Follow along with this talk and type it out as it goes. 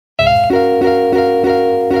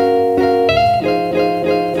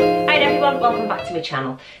Welcome back to my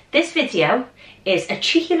channel. This video is a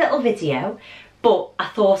cheeky little video, but I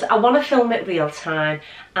thought I want to film it real time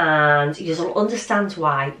and you'll understand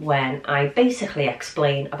why when I basically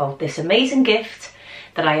explain about this amazing gift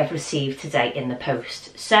that I have received today in the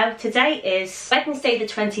post. So today is Wednesday the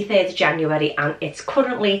 23rd of January and it's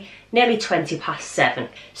currently nearly 7:20.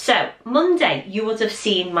 So Monday you would have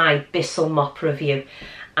seen my Bissell mop review,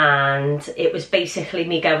 and it was basically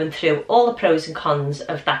me going through all the pros and cons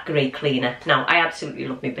of that grey cleaner. Now, I absolutely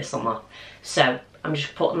love my Bissell mop, so I'm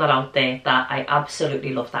just putting that out there that I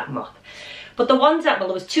absolutely love that mop. But the ones that, well,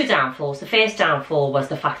 there was two downfalls. The first downfall was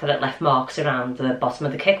the fact that it left marks around the bottom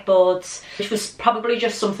of the kickboards, which was probably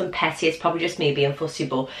just something petty. It's probably just me being fussy,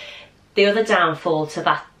 but the other downfall to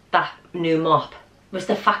that new mop was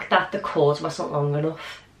the fact that the cord wasn't long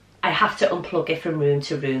enough. I have to unplug it from room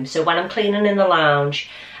to room. So when I'm cleaning in the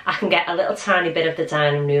lounge, I can get a little tiny bit of the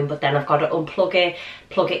dining room, but then I've got to unplug it,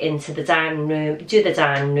 plug it into the dining room, do the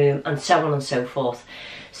dining room, and so on and so forth.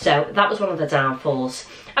 So that was one of the downfalls.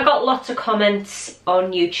 I got lots of comments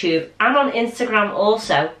on YouTube and on Instagram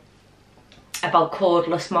also about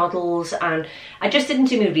cordless models, and I just didn't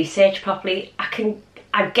do my research properly.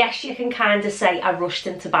 I guess you can kind of say I rushed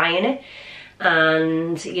into buying it.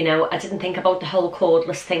 And you know, I didn't think about the whole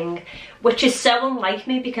cordless thing, which is so unlike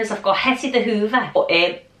me because I've got Hetty the Hoover, but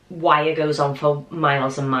a wire goes on for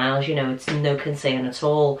miles and miles, you know, it's no concern at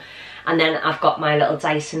all. And then I've got my little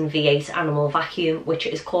Dyson V8 animal vacuum, which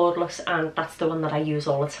is cordless, and that's the one that I use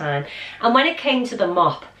all the time. And when it came to the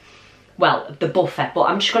mop, well, the buffer, but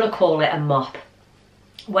I'm just going to call it a mop.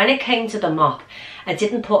 When it came to the mop, I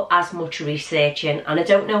didn't put as much research in, and I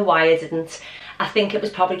don't know why I didn't. I think it was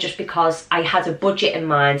probably just because I had a budget in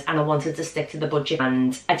mind and I wanted to stick to the budget,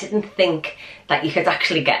 and I didn't think that you could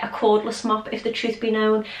actually get a cordless mop, if the truth be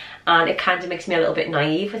known, and it kind of makes me a little bit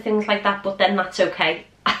naive with things like that, but then that's okay.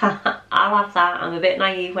 I'll have that. I'm a bit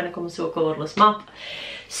naive when it comes to a cordless mop.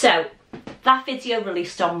 So that video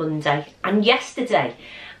released on Monday, and yesterday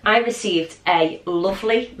I received a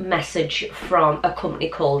lovely message from a company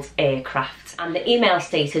called Aircraft, and the email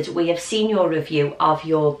stated, "We have seen your review of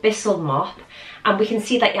your Bissell mop and we can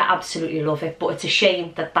see that you absolutely love it, but it's a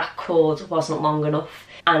shame that that cord wasn't long enough,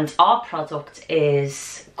 and our product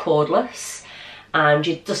is cordless and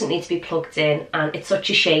it doesn't need to be plugged in, and it's such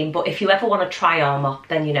a shame, but if you ever want to try our mop,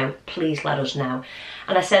 then, you know, please let us know."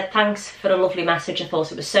 And I said, thanks for a lovely message, I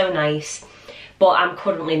thought it was so nice, but I'm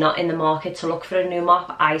currently not in the market to look for a new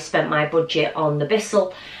mop. I spent my budget on the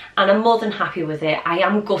Bissell and I'm more than happy with it. I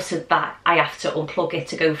am gutted that I have to unplug it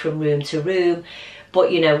to go from room to room,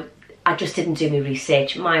 but you know, I just didn't do my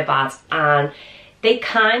research, my bad. And they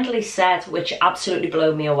kindly said, which absolutely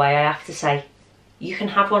blew me away, I have to say, you can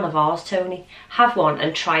have one of ours, Tony. Have one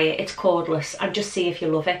and try it, it's cordless, and just see if you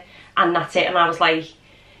love it. And that's it. And I was like,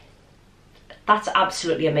 that's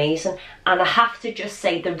absolutely amazing. And I have to just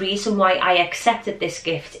say, the reason why I accepted this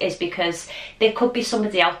gift is because there could be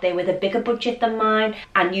somebody out there with a bigger budget than mine,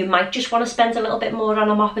 and you might just want to spend a little bit more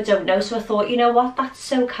on a mop, I don't know. So I thought, you know what, that's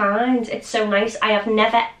so kind, it's so nice. I have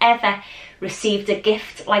never ever received a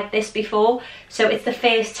gift like this before, so it's the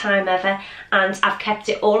first time ever, and I've kept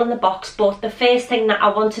it all in the box. But the first thing that I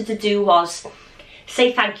wanted to do was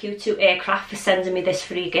say thank you to Aircraft for sending me this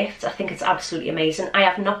free gift. I think it's absolutely amazing. I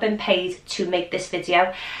have not been paid to make this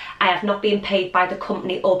video. I have not been paid by the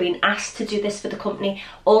company or been asked to do this for the company.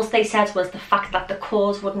 All they said was the fact that the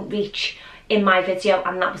cords wouldn't reach in my video,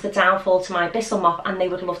 and that was the downfall to my Bissell mop, and they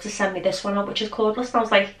would love to send me this one out, which is cordless. And I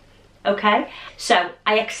was like, okay. So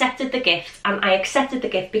I accepted the gift, and I accepted the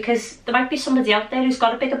gift because there might be somebody out there who's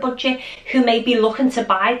got a bigger budget who may be looking to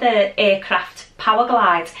buy the Aircraft Power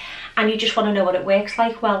Glide, and you just want to know what it works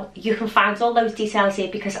like. Well, you can find all those details here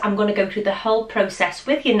because I'm going to go through the whole process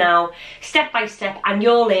with you now, step by step, and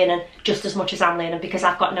you're learning just as much as I'm learning because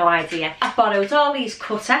I've got no idea. I've borrowed Ollie's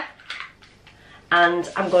cutter and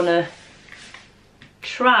I'm going to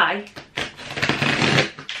try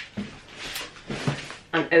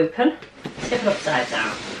and open, tip it upside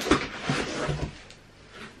down.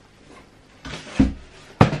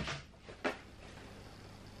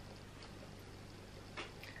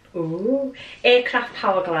 Ooh, Aircraft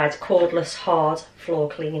Power Glide cordless hard floor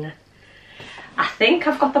cleaner. I think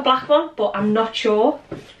I've got the black one, but I'm not sure.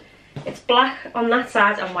 It's black on that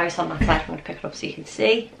side and white on that side. I'm going to pick it up so you can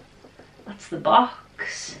see. That's the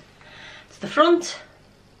box. It's the front,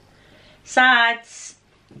 sides,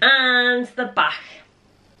 and the back.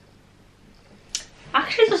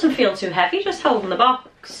 Actually, it doesn't feel too heavy, just holding the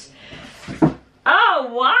box. Oh,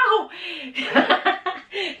 wow!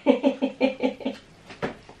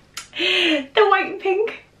 The white and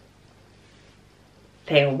pink.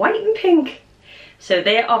 pale, white and pink. So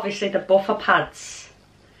they're obviously the buffer pads.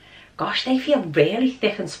 Gosh, they feel really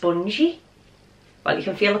thick and spongy. Well, you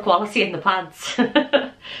can feel the quality in the pads.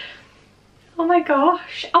 Oh my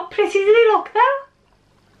gosh, how pretty do they look though?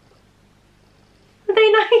 Are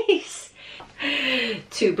they nice?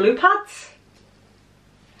 2 blue pads.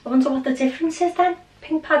 I wonder what the difference is then.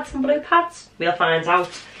 Pink pads and blue pads. We'll find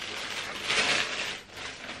out.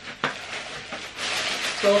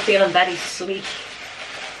 It's all feeling very sleek.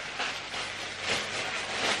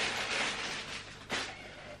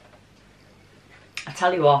 I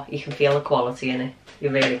tell you what, you can feel the quality in it. You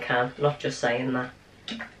really can. Not just saying that.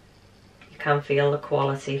 You can feel the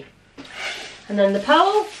quality. And then the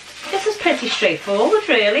pole. This is pretty straightforward,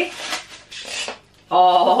 really.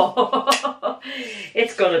 Oh,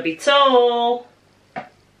 it's gonna be tall.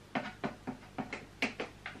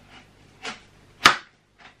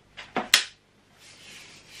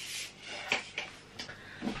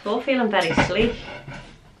 It's all feeling very sleek.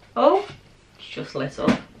 Oh, it's just lit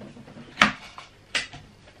up.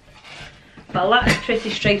 Well, that is pretty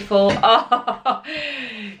straightforward. Oh,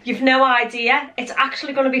 you've no idea. It's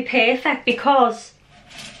actually going to be perfect because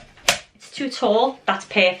it's too tall. That's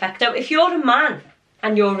perfect. Now, if you're a man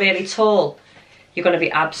and you're really tall, you're going to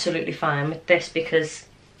be absolutely fine with this because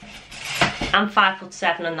I'm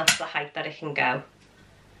 5'7" and that's the height that it can go.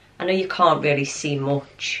 I know you can't really see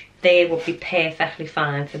much. They would be perfectly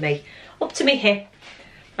fine for me. Up to me hip.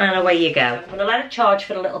 And away you go. I'm going to let it charge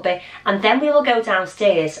for a little bit and then we will go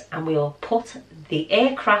downstairs and we will put the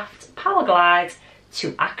aircraft power glide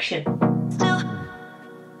to action.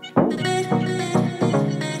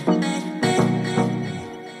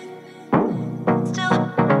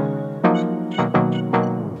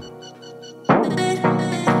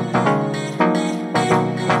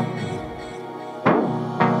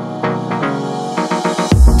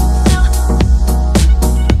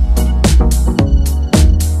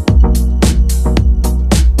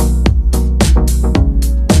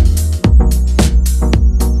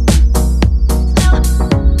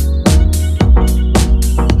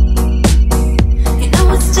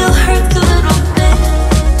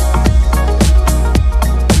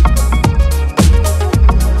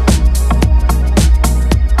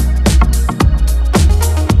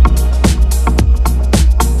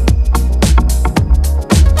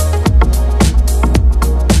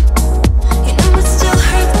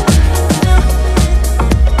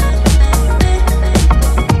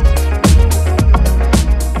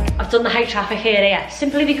 Done the high traffic area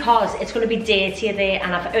simply because it's going to be dirtier there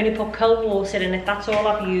and I've only put cold water in it. That's all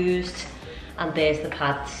I've used. And there's the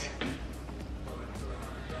pads.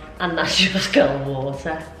 And that's just cold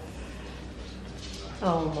water.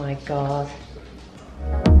 Oh my god.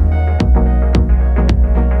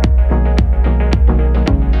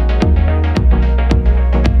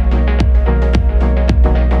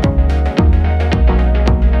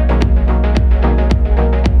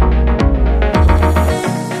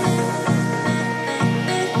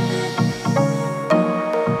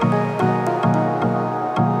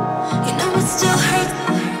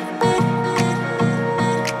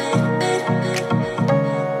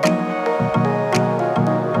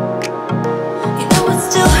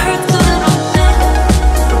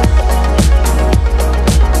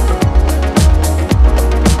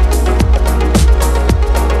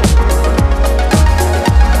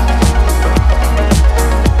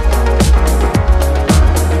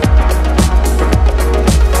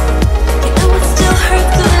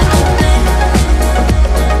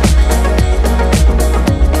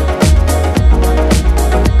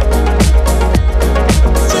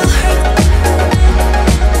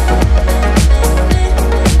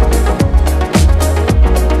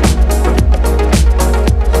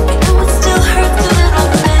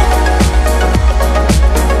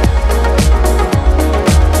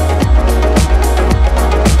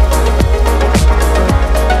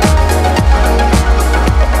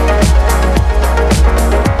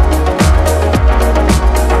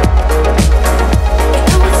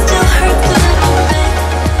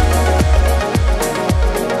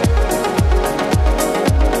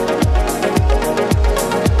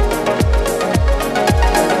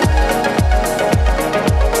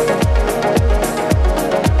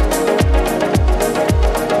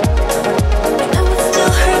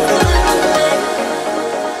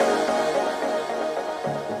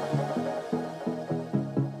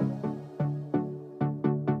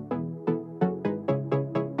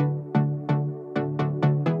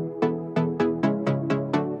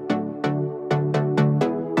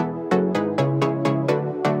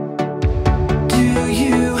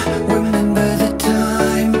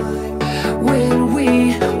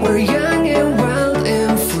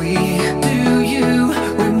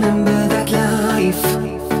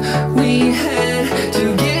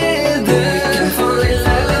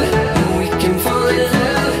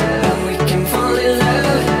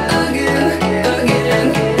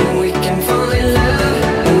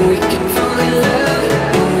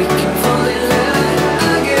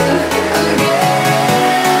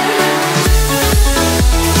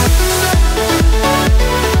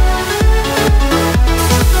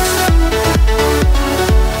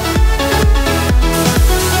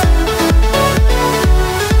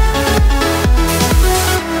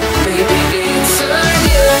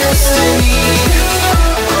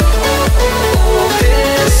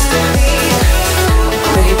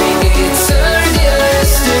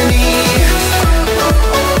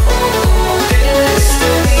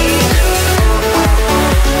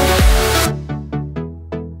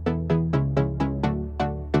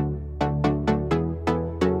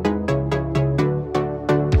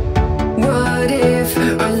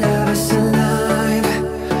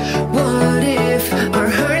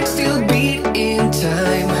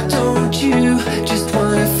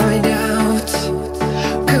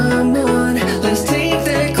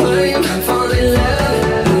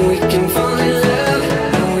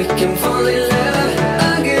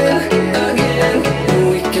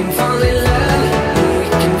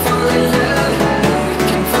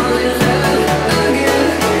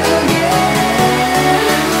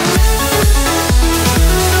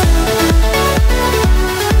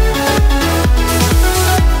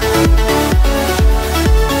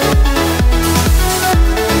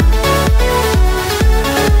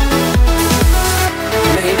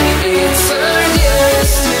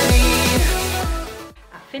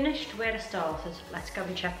 started, let's go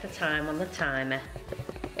and check the time on the timer.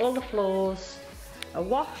 All the floors are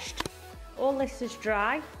washed, all this is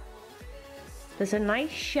dry. There's a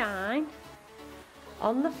nice shine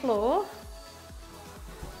on the floor.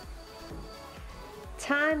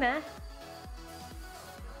 Timer,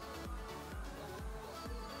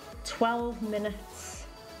 12 minutes.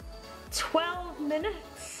 12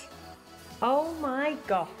 minutes! Oh my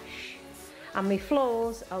gosh. And my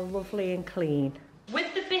floors are lovely and clean.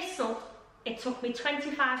 With the Bissell, it took me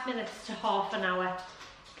 25 minutes to half an hour.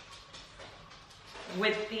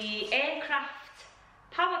 With the Aircraft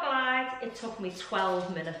Power Glide, it took me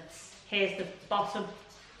 12 minutes. Here's the bottom.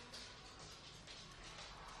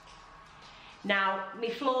 Now, my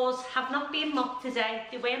floors have not been mopped today.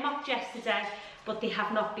 They were mopped yesterday, but they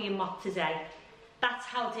have not been mopped today. That's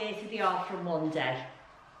how dirty they are from one day.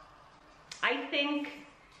 I think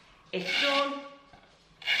it's done.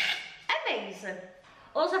 Amazing.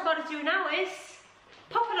 All I've got to do now is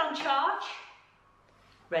pop it on charge.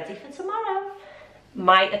 Ready for tomorrow.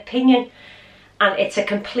 My opinion, and it's a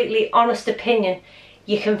completely honest opinion,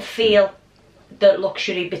 you can feel the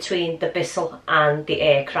luxury between the Bissell and the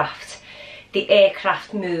Aircraft. The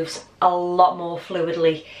Aircraft moves a lot more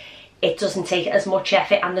fluidly. It doesn't take as much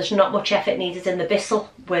effort, and there's not much effort needed in the Bissell,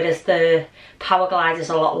 whereas the Power Glide is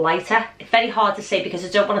a lot lighter. It's very hard to say because I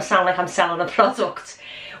don't want to sound like I'm selling a product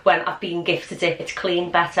when I've been gifted it. It's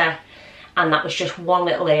cleaned better, and that was just one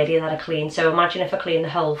little area that I cleaned. So imagine if I clean the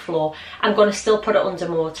whole floor. I'm going to still put it under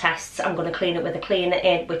more tests. I'm going to clean it with a cleaner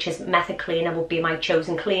in, which is Method Cleaner would be my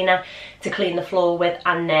chosen cleaner to clean the floor with,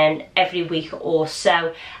 and then every week or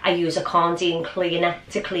so I use a Condine cleaner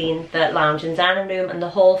to clean the lounge and dining room and the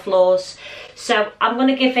hall floors. So I'm going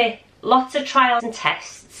to give it lots of trials and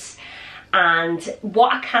tests, and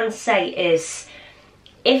what I can say is,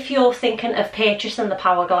 if you're thinking of purchasing the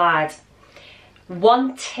Power Glide,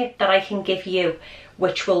 one tip that I can give you,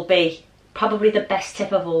 which will be probably the best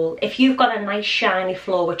tip of all, if you've got a nice shiny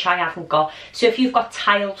floor, which I haven't got, so if you've got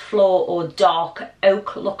tiled floor or dark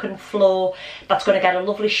oak looking floor that's going to get a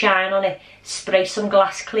lovely shine on it, spray some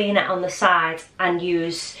glass cleaner on the side and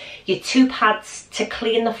use your 2 pads to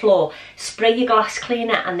clean the floor. Spray your glass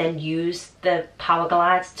cleaner and then use the Power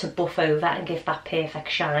Glide to buff over and give that perfect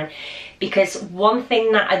shine. Because one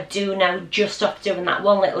thing that I do know just off doing that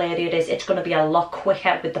one little area is it's going to be a lot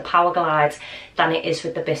quicker with the Power Glide than it is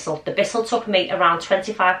with the Bissell. The Bissell took me around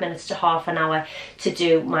 25 minutes to half an hour to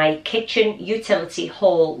do my kitchen, utility,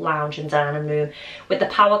 hall, lounge and dining room. With the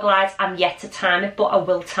Power Glide, I'm yet to time it, but I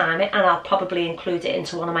will time it, and I'll probably include it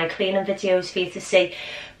into one of my cleaning videos for you to see.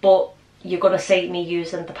 But you're going to see me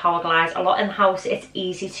using the Power Glide a lot in the house. It's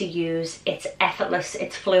easy to use, it's effortless,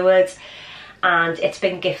 it's fluid, and it's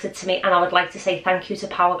been gifted to me. And I would like to say thank you to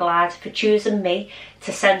Power Glide for choosing me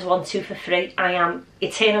to send one to for free. I am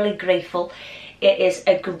eternally grateful. It is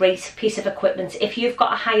a great piece of equipment. If you've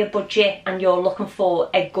got a higher budget and you're looking for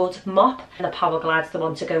a good mop, the Power Glide's the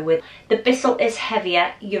one to go with. The Bissell is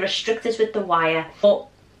heavier, you're restricted with the wire, but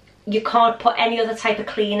you can't put any other type of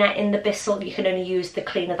cleaner in the Bissell. You can only use the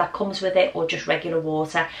cleaner that comes with it, or just regular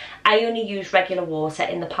water. I only use regular water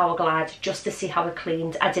in the Power Glide just to see how it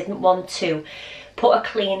cleaned. I didn't want to put a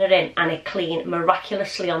cleaner in and it cleaned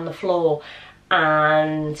miraculously on the floor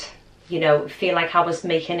and, you know, feel like I was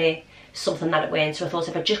making it something that it weren't. So I thought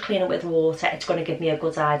if I just clean it with water, it's going to give me a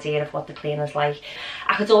good idea of what the cleaner's like.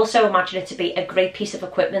 I could also imagine it to be a great piece of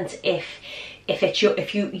equipment if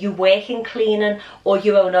you work in cleaning, or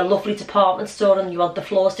you own a lovely department store and you want the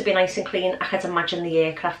floors to be nice and clean. I could imagine the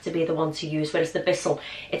Aircraft to be the one to use, whereas the Bissell,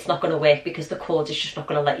 it's not going to work because the cord is just not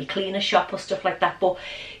going to let you clean a shop or stuff like that. But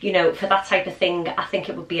you know, for that type of thing, I think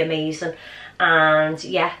it would be amazing. And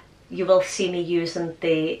yeah, you will see me using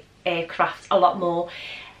the Aircraft a lot more.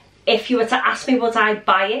 If you were to ask me would I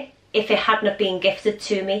buy it if it hadn't have been gifted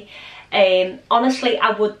to me, honestly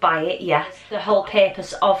I would buy it, yes. The whole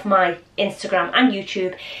purpose of my Instagram and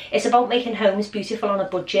YouTube is about making homes beautiful on a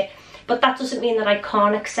budget, but that doesn't mean that I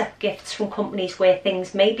can't accept gifts from companies where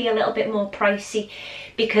things may be a little bit more pricey,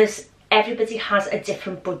 because everybody has a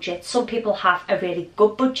different budget. Some people have a really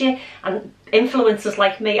good budget, and influencers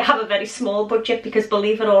like me have a very small budget because,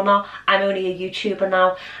 believe it or not, I'm only a YouTuber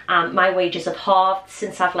now. My wages have halved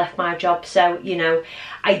since I've left my job, so you know,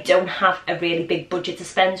 I don't have a really big budget to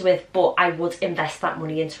spend with, but I would invest that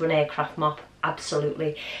money into an Aircraft mop,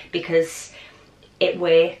 absolutely, because it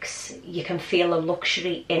works. You can feel a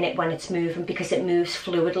luxury in it when it's moving because it moves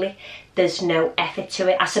fluidly. There's no effort to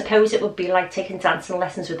it. I suppose it would be like taking dancing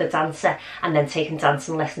lessons with a dancer and then taking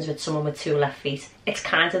dancing lessons with someone with 2 left feet. It's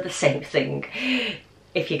kind of the same thing,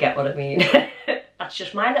 if you get what I mean. That's That's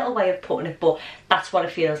just my little way of putting it, but that's what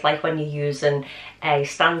it feels like when you're using a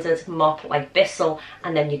standard mop like Bissell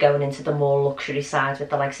and then you're going into the more luxury side with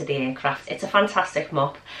the likes of the Aircraft. It's a fantastic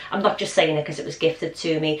mop. I'm not just saying it because it was gifted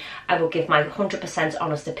to me. I will give my 100%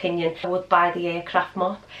 honest opinion. I would buy the Aircraft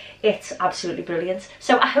mop. It's absolutely brilliant.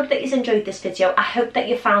 So I hope that you've enjoyed this video. I hope that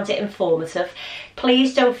you found it informative.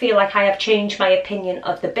 Please don't feel like I have changed my opinion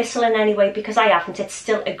of the Bissell in any way, because I haven't. It's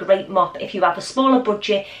still a great mop. If you have a smaller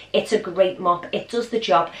budget, it's a great mop. It does the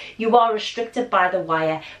job. You are restricted by the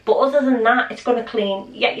wire, but other than that, it's going to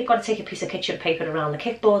clean. Yeah, you've got to take a piece of kitchen paper around the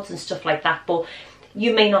kickboards and stuff like that, but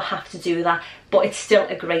you may not have to do that, but it's still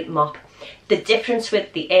a great mop. The difference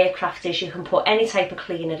with the Aircraft is you can put any type of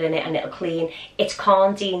cleaner in it and it'll clean. It's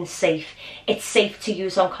Carndean safe. It's safe to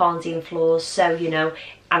use on Carndean floors, so you know,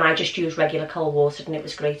 and I just used regular cold water and it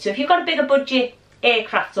was great. So if you've got a bigger budget,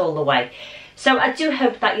 Aircraft all the way. So I do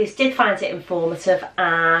hope that you did find it informative,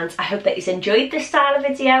 and I hope that you enjoyed this style of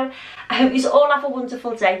video. I hope you all have a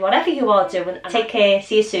wonderful day, whatever you are doing. Take care,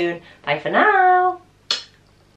 see you soon. Bye for now.